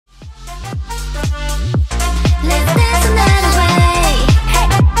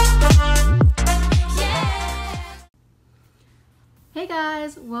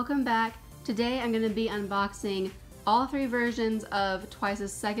guys, welcome back. Today I'm going to be unboxing all 3 versions of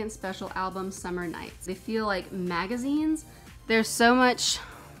Twice's second special album, Summer Nights. They feel like magazines. They're so much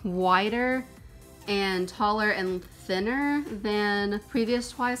wider and taller and thinner than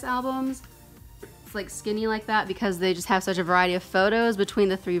previous Twice albums. It's like skinny like that because they just have such a variety of photos between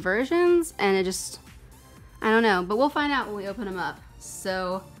the 3 versions, and it just, I don't know, but we'll find out when we open them up.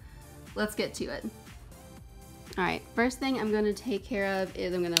 So let's get to it. All right, first thing I'm going to take care of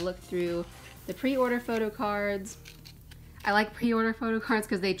is I'm going to look through the pre-order photo cards. I like pre-order photo cards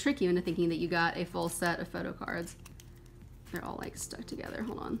because they trick you into thinking that you got a full set of photo cards. They're all like stuck together.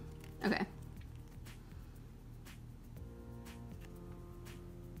 Hold on. Okay.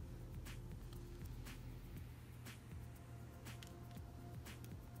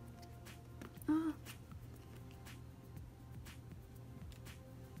 Oh.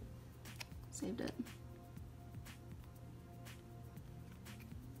 Saved it.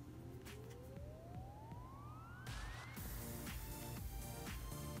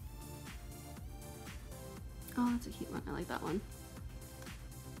 Oh, that's a cute one. I like that one.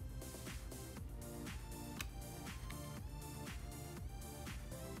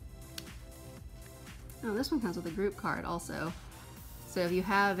 Oh, this one comes with a group card also. So if you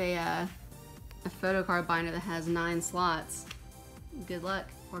have a photo card binder that has 9 slots, good luck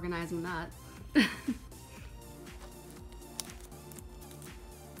organizing that.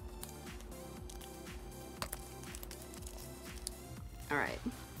 All right,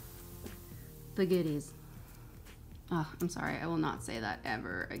 the goodies. Oh, I'm sorry, I will not say that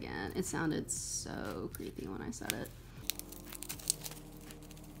ever again. It sounded so creepy when I said it.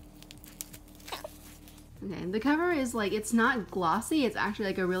 Okay, the cover is like, it's not glossy, it's actually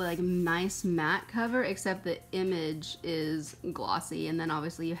like a really like nice matte cover, except the image is glossy, and then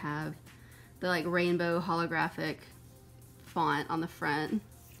obviously you have the like rainbow holographic font on the front.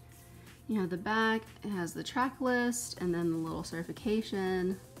 You know, the back, it has the track list, and then the little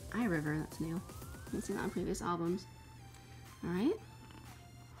certification. iRiver, that's new. Haven't seen that on previous albums. All right.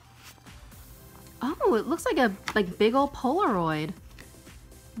 Oh, it looks like a big old Polaroid.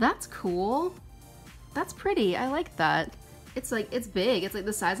 That's cool. That's pretty. I like that. It's like, it's big. It's like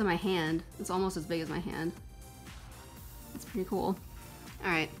the size of my hand. It's almost as big as my hand. It's pretty cool. All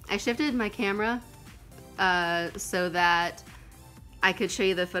right, I shifted my camera so that I could show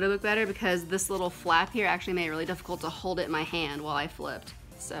you the Photobook better, because this little flap here actually made it really difficult to hold it in my hand while I flipped.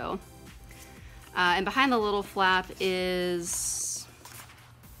 So. And behind the little flap is,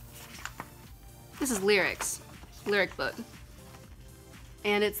 this is lyrics, lyric book.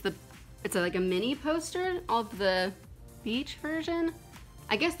 And it's like a mini poster of the beach version.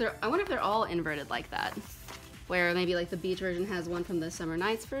 I guess I wonder if they're all inverted like that, where maybe like the beach version has one from the Summer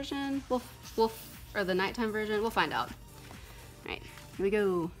Nights version, or the nighttime version, we'll find out. All right, here we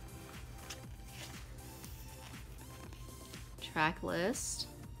go. Track list.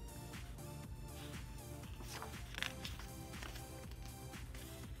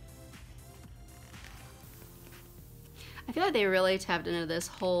 I feel like they really tapped into this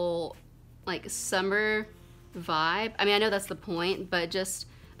whole like summer vibe. I mean, I know that's the point, but just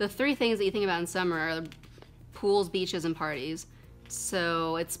the 3 things that you think about in summer are pools, beaches, and parties.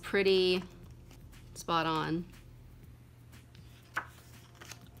 So it's pretty spot on.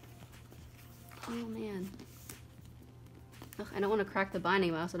 Oh man. Ugh, I don't want to crack the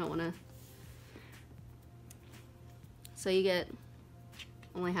binding, but I also don't want to. So you get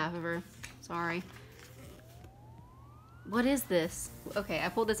only half of her. Sorry. What is this? Okay, I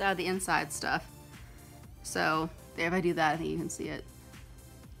pulled this out of the inside stuff. So, if I do that, I think you can see it.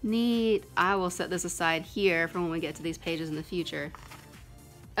 Neat. I will set this aside here for when we get to these pages in the future.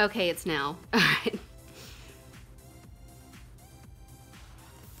 Okay, it's now. All right.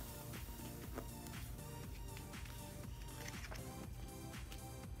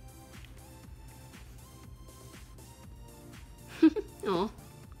 Oh.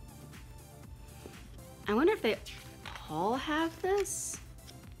 I wonder if they all have this,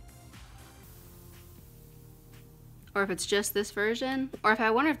 or if it's just this version, or if I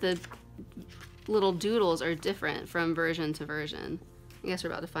wonder if the little doodles are different from version to version. I guess we're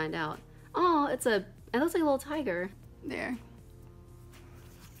about to find out. Oh, it looks like a little tiger there.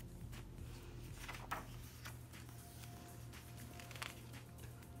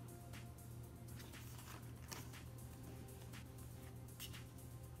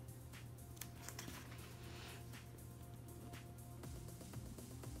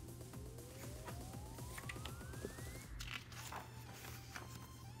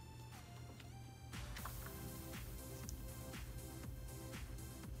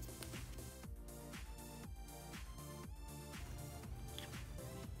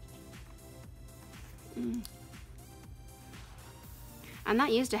 I'm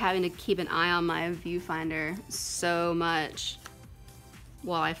not used to having to keep an eye on my viewfinder so much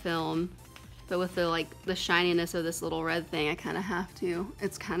while I film, but with the shininess of this little red thing, I kind of have to.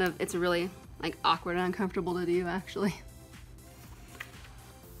 It's really like awkward and uncomfortable to do, actually.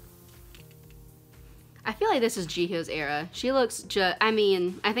 I feel like this is Jihyo's era. She looks I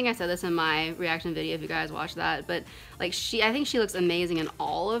mean, I think I said this in my reaction video if you guys watched that, but like I think she looks amazing in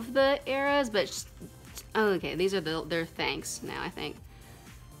all of the eras, but oh, okay, these are their thanks now, I think.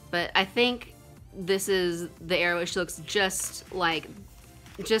 But I think this is the era where she looks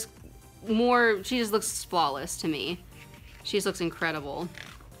more, she just looks flawless to me. She just looks incredible.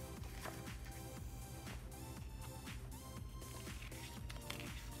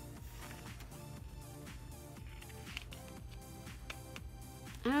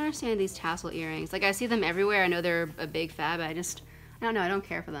 I don't understand these tassel earrings. Like, I see them everywhere. I know they're a big fad, but I don't know. I don't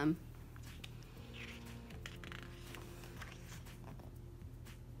care for them.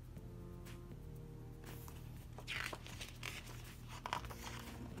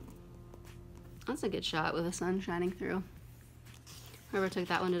 That's a good shot with the sun shining through. Whoever took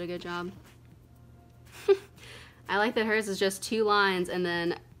that one did a good job. I like that hers is just 2 lines and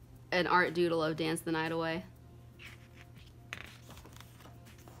then an art doodle of Dance the Night Away.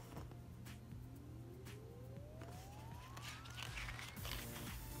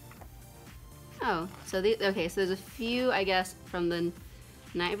 Oh, so okay, so there's a few, I guess, from the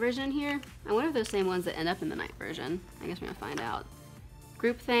night version here. I wonder if they're the same ones that end up in the night version. I guess we're gonna find out.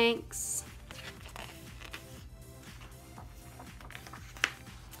 Group thanks.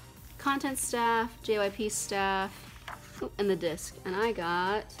 Content staff, JYP staff, and the disc. And I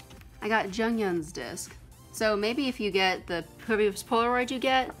got Junghyun's disc. So maybe if you get the previous Polaroid you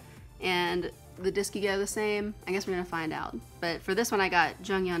get and the disc you get are the same, I guess we're gonna find out. But for this one I got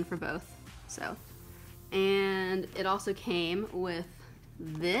Junghyun for both. So, and it also came with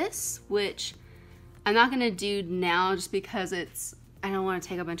this, which I'm not gonna do now just because I don't want to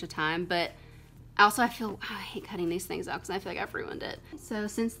take a bunch of time, but also I hate cutting these things out because I feel like I've ruined it. So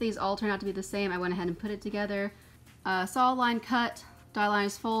since these all turn out to be the same, I went ahead and put it together. Solid line cut, die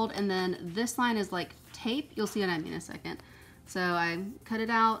lines fold, and then this line is like tape. You'll see what I mean in a second. So I cut it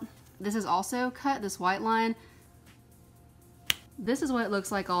out. This is also cut, this white line. This is what it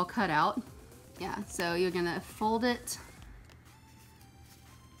looks like all cut out. Yeah, so you're gonna fold it,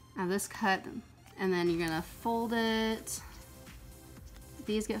 have this cut, and then you're gonna fold it.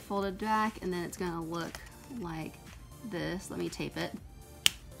 These get folded back, and then it's gonna look like this. Let me tape it.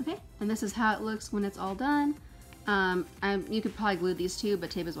 Okay, and this is how it looks when it's all done. You could probably glue these too, but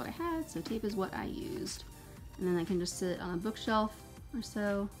tape is what I had, so tape is what I used. And then I can just sit on a bookshelf or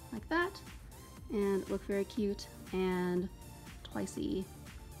so, like that, and look very cute and twicey.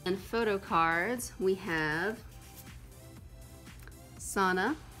 And photo cards, we have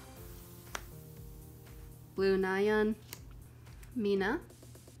Sana, Blue Nayeon, Mina,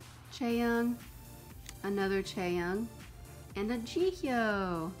 Chaeyoung, another Chaeyoung, and a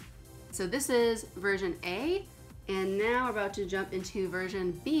Jihyo. So this is version A, and now we're about to jump into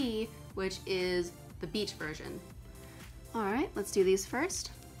version B, which is the beach version. All right, let's do these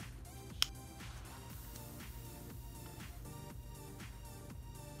first.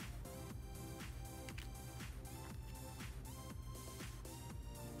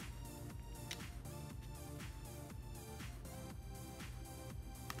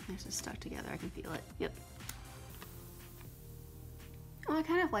 It's just stuck together, I can feel it. Yep. Oh, I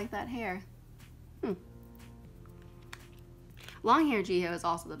kind of like that hair. Long hair Jihyo is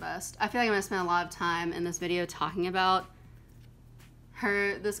also the best. I feel like I'm gonna spend a lot of time in this video talking about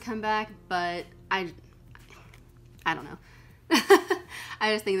this comeback, but I don't know.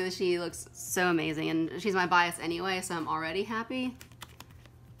 I just think that she looks so amazing, and she's my bias anyway, so I'm already happy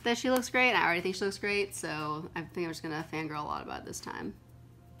that she looks great. I already think she looks great, so I think I'm just gonna fangirl a lot about it this time.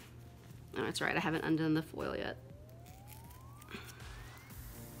 Oh, that's right, I haven't undone the foil yet.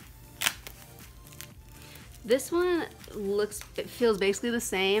 This one it feels basically the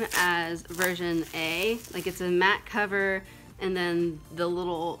same as version A. Like, it's a matte cover, and then the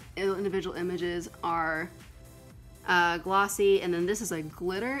little individual images are glossy, and then this is like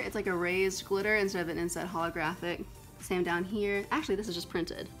glitter. It's like a raised glitter instead of an inset holographic. Same down here. Actually, this is just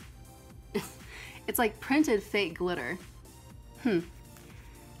printed. It's like printed fake glitter. And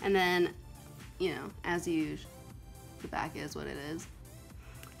then, you know, as usual, the back is what it is.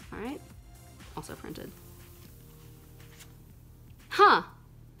 All right, also printed. Huh.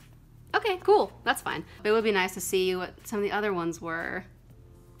 Okay, cool. That's fine. It would be nice to see what some of the other ones were.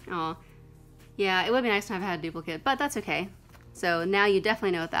 Oh, yeah, it would be nice to have had a duplicate, but that's okay. So now you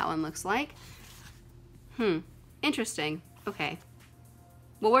definitely know what that one looks like. Interesting. Okay.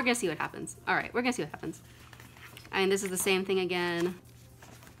 Well, we're gonna see what happens. All right, we're gonna see what happens. And this is the same thing again.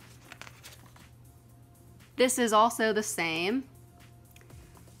 This is also the same.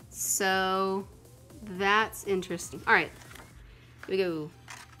 So that's interesting. All right, here we go.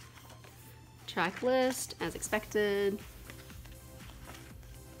 Track list as expected.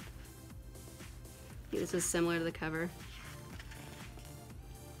 This is similar to the cover.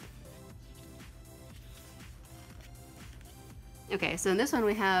 Okay, so in this one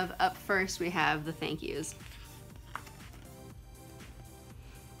we have, up first we have the thank yous.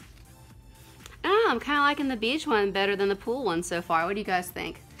 I don't know, I'm kind of liking the beach one better than the pool one so far. What do you guys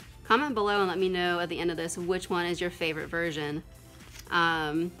think? Comment below and let me know at the end of this which one is your favorite version.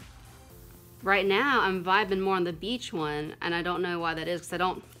 Right now I'm vibing more on the beach one, and I don't know why that is,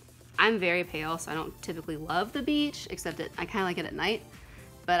 because I'm very pale, so I don't typically love the beach, except I kind of like it at night.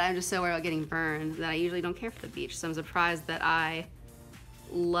 But I'm just so worried about getting burned that I usually don't care for the beach, so I'm surprised that I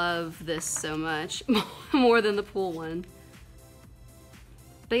love this so much more than the pool one.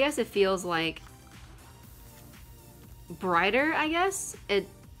 But I guess it feels like brighter, I guess.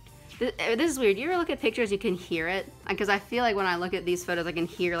 This is weird. You ever look at pictures, you can hear it? Because I feel like when I look at these photos, I can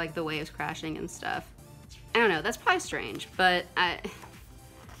hear like the waves crashing and stuff. I don't know, that's probably strange, but I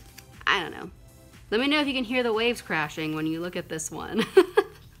don't know. Let me know if you can hear the waves crashing when you look at this one.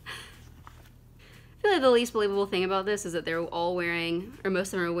 I feel like the least believable thing about this is that they're all wearing, or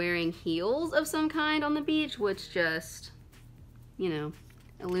most of them are wearing heels of some kind on the beach, which just, you know,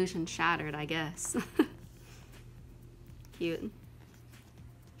 illusion shattered, I guess. Cute.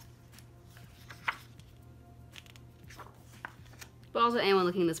 But also anyone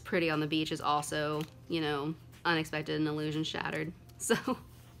looking this pretty on the beach is also, you know, unexpected and illusion shattered. So.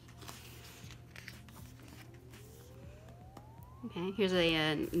 Okay, here's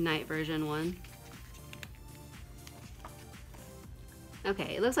a night version one.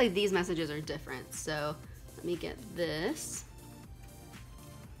 Okay, it looks like these messages are different, so let me get this.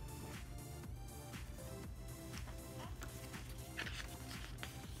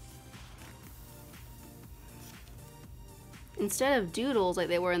 Instead of doodles like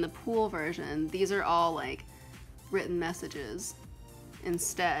they were in the pool version, these are all like written messages.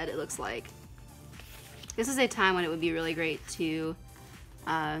 Instead, it looks like. This is a time when it would be really great to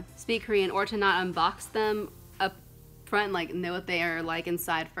speak Korean, or to not unbox them up front, like know what they are like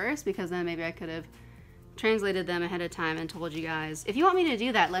inside first, because then maybe I could have translated them ahead of time and told you guys. If you want me to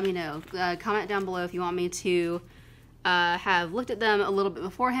do that, let me know. Comment down below if you want me to have looked at them a little bit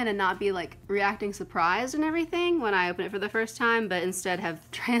beforehand and not be like reacting surprised and everything when I open it for the first time, but instead have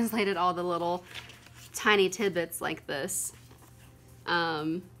translated all the little tiny tidbits like this,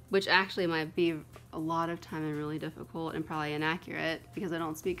 which actually might be a lot of time and really difficult and probably inaccurate because I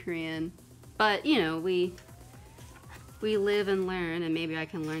don't speak Korean. But you know, we live and learn, and maybe I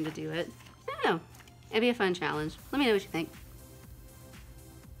can learn to do it. I don't know. It'd be a fun challenge. Let me know what you think.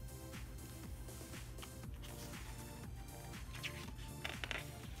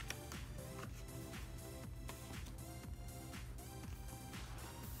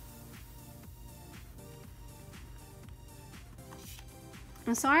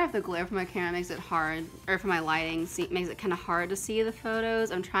 I'm sorry if the glare from my camera makes it hard, or from my lighting makes it kind of hard to see the photos.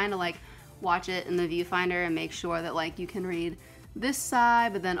 I'm trying to like watch it in the viewfinder and make sure that like you can read this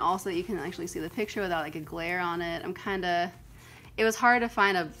side, but then also you can actually see the picture without like a glare on it. It was hard to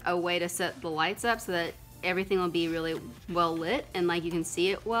find a way to set the lights up so that everything will be really well lit and like you can see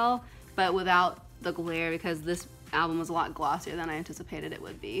it well, but without the glare, because this album was a lot glossier than I anticipated it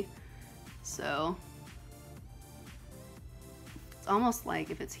would be. So it's almost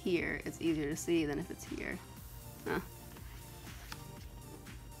like if it's here, it's easier to see than if it's here. Huh.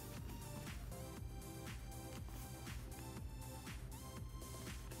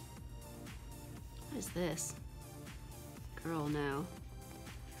 What is this? Girl, no.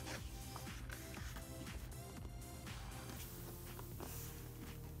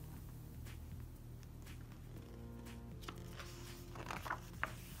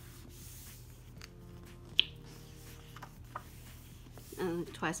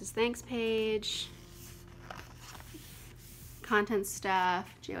 Twice as thanks page. Content staff,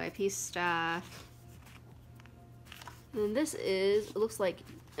 JYP staff. And this is, it looks like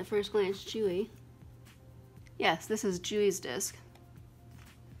at first glance, Jui. Yes, this is Jui's disc.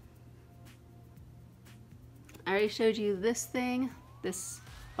 I already showed you this thing, this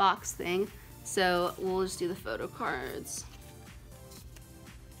box thing, so we'll just do the photo cards.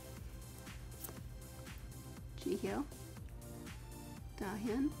 Jihyo,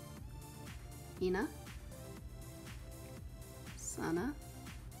 Dahyun, Ina, Sana.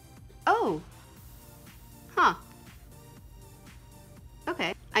 Oh!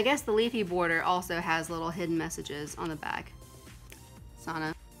 I guess the leafy border also has little hidden messages on the back.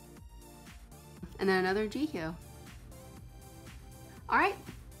 Sana. And then another Jihyo. All right,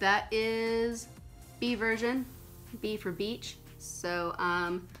 that is B version, B for beach. So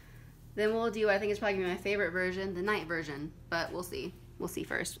then we'll do, I think it's probably gonna be my favorite version, the night version, but we'll see. We'll see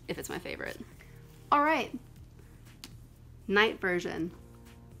first if it's my favorite. All right, night version,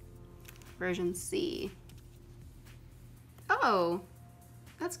 version C. Oh,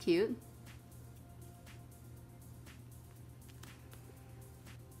 that's cute.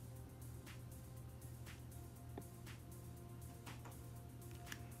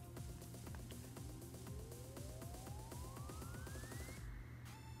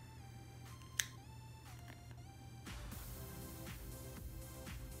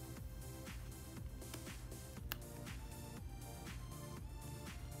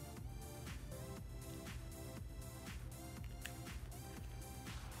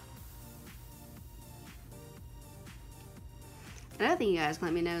 Another thing you guys can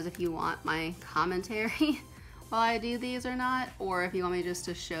let me know is if you want my commentary while I do these or not, or if you want me just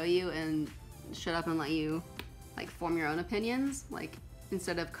to show you and shut up and let you like form your own opinions, like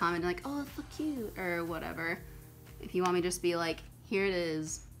instead of commenting like, oh, it's so cute or whatever. If you want me to just be like, here it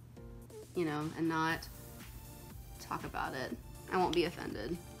is, you know, and not talk about it, I won't be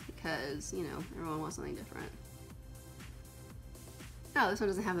offended because, you know, everyone wants something different. Oh, this one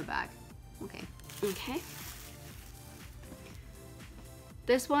doesn't have a back. Okay. Okay.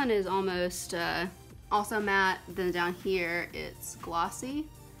 This one is almost also matte, then down here it's glossy,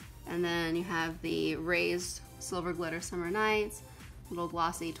 and then you have the raised silver glitter summer nights, little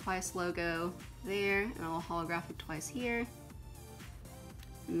glossy twice logo there, and a little holographic twice here.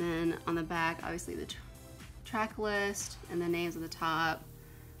 And then on the back, obviously the track list and the names at the top,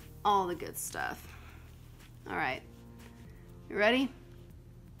 all the good stuff. All right, you ready?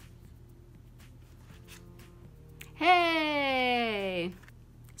 Hey!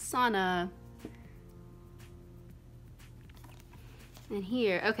 Sana. And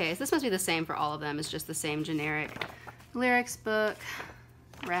here, okay, so this must be the same for all of them. It's just the same generic lyrics book.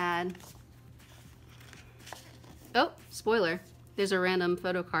 Rad. Oh, spoiler. There's a random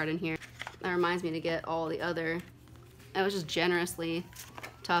photo card in here. That reminds me to get all the other. I was just generously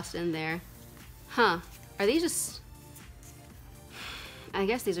tossed in there. Huh. Are these just... I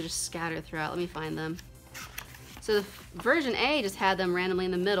guess these are just scattered throughout. Let me find them. So the version A just had them randomly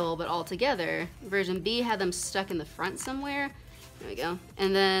in the middle, but all together. Version B had them stuck in the front somewhere. There we go.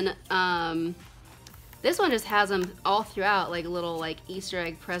 And then this one just has them all throughout, like little like Easter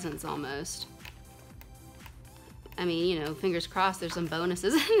egg presents almost. I mean, you know, fingers crossed there's some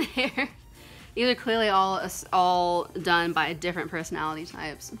bonuses in there. These are clearly all done by different personality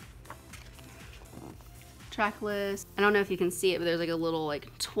types. Track list. I don't know if you can see it, but there's like a little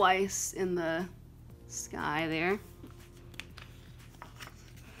like twice in the sky there.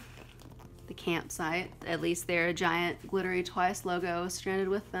 The campsite, at least their giant glittery twice logo is stranded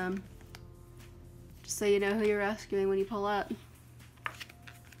with them. Just so you know who you're rescuing when you pull up.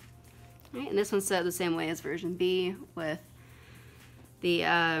 Right, and this one's set the same way as version B with the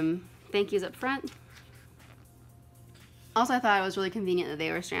thank yous up front. Also, I thought it was really convenient that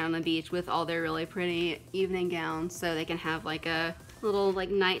they were stranded on the beach with all their really pretty evening gowns so they can have like a little like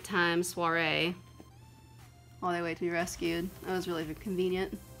nighttime soiree while they wait to be rescued. That was really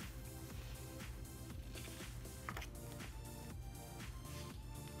convenient.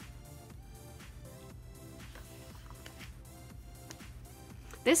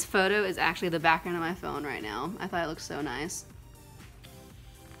 This photo is actually the background of my phone right now. I thought it looked so nice.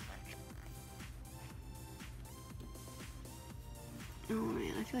 Oh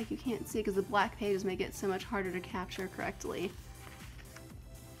man, I feel like you can't see because the black pages make it so much harder to capture correctly.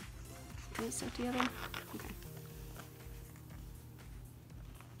 Can it stuck together? Okay.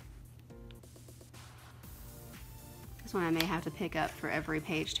 This one I may have to pick up for every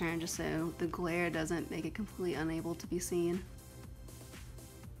page turn just so the glare doesn't make it completely unable to be seen.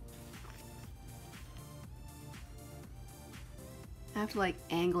 I have to like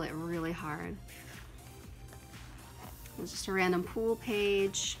angle it really hard. It's just a random pool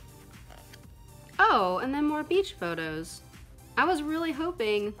page. Oh, and then more beach photos. I was really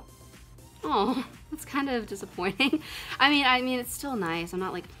hoping. Oh, that's kind of disappointing. I mean, it's still nice. I'm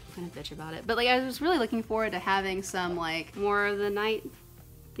not like gonna bitch about it, but like I was really looking forward to having some like more of the night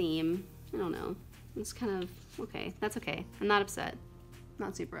theme. I don't know. It's kind of okay. That's okay. I'm not upset.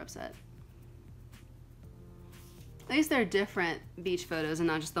 Not super upset. At least they're different beach photos and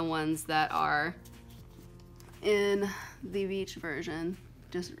not just the ones that are in the beach version,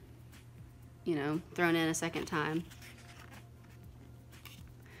 just, you know, thrown in a second time.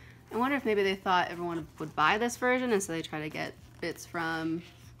 I wonder if maybe they thought everyone would buy this version, and so they try to get bits from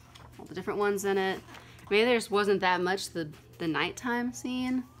all the different ones in it. Maybe there just wasn't that much the nighttime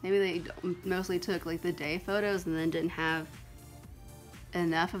scene. Maybe they mostly took like the day photos and then didn't have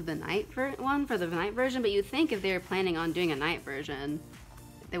enough of the night one for the night version. But you'd think if they were planning on doing a night version,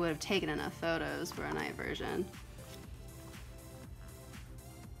 they would have taken enough photos for a night version.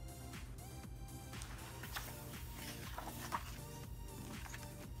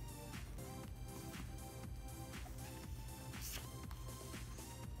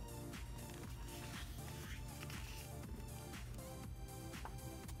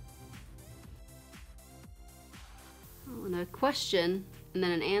 And a question and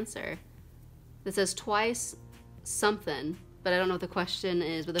then an answer. That says twice something, but I don't know what the question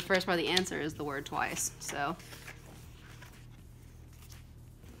is, but the first part of the answer is the word twice. So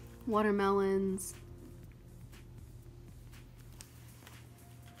watermelons.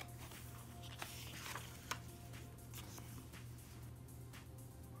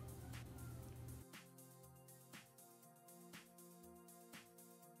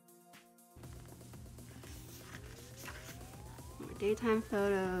 Daytime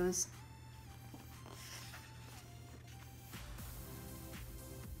photos.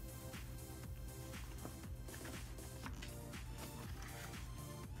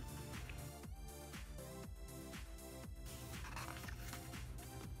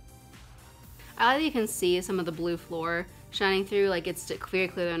 I like that you can see some of the blue floor shining through, like it's very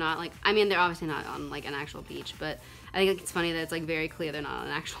clear they're not like, I mean they're obviously not on like an actual beach, but I think it's funny that it's like very clear they're not on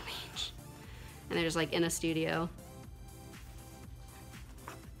an actual beach. And they're just like in a studio.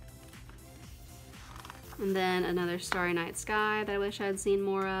 And then another starry night sky that I wish I had seen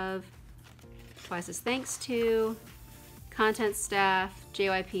more of. Twice as thanks to. Content staff,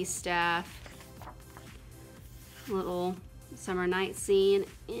 JYP staff. Little summer night scene,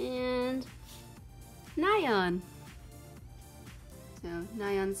 and Nayeon. So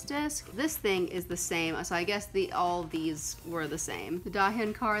Nayeon's disc. This thing is the same, so I guess all these were the same. The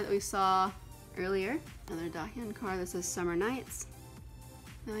Dahyun card that we saw earlier. Another Dahyun card that says Summer Nights.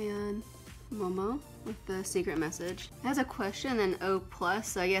 Nayeon. Momo with the secret message. It has a question and O+,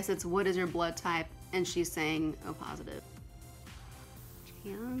 so I guess it's what is your blood type, and she's saying O positive.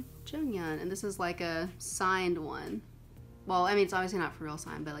 Jonghyun, and this is like a signed one. Well, I mean it's obviously not for real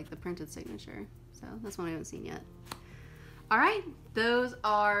signed, but like the printed signature. So that's one we haven't seen yet. Alright, those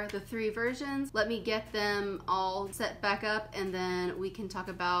are the 3 versions. Let me get them all set back up and then we can talk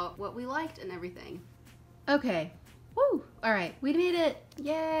about what we liked and everything. Okay. Woo! Alright, we made it!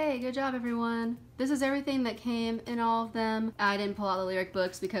 Yay! Good job, everyone! This is everything that came in all of them. I didn't pull out the lyric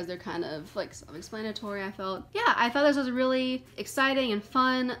books because they're kind of like self-explanatory, I felt. Yeah, I thought this was a really exciting and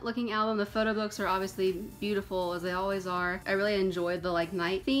fun looking album. The photo books are obviously beautiful, as they always are. I really enjoyed the like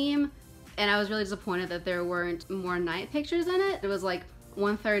night theme, and I was really disappointed that there weren't more night pictures in it. It was like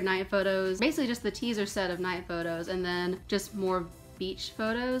 1/3 night photos, basically just the teaser set of night photos, and then just more beach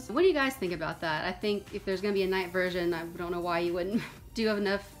photos. What do you guys think about that? I think if there's gonna be a night version, I don't know why you wouldn't do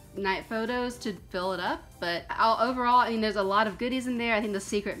enough night photos to fill it up, but overall, I mean, there's a lot of goodies in there. I think the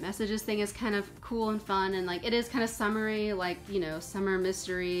secret messages thing is kind of cool and fun, and like it is kind of summery, like, you know, summer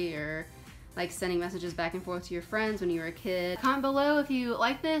mystery, or like sending messages back and forth to your friends when you were a kid. Comment below if you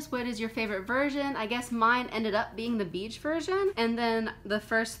like this. What is your favorite version? I guess mine ended up being the beach version, and then the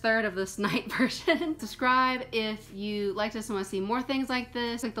first third of this night version. Subscribe if you like this and want to see more things like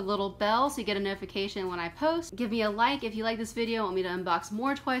this. Click the little bell so you get a notification when I post. Give me a like if you like this video, want me to unbox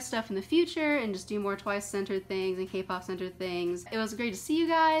more Twice stuff in the future, and just do more Twice centered things and K-pop centered things. It was great to see you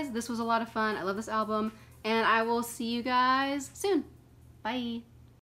guys. This was a lot of fun. I love this album, and I will see you guys soon. Bye.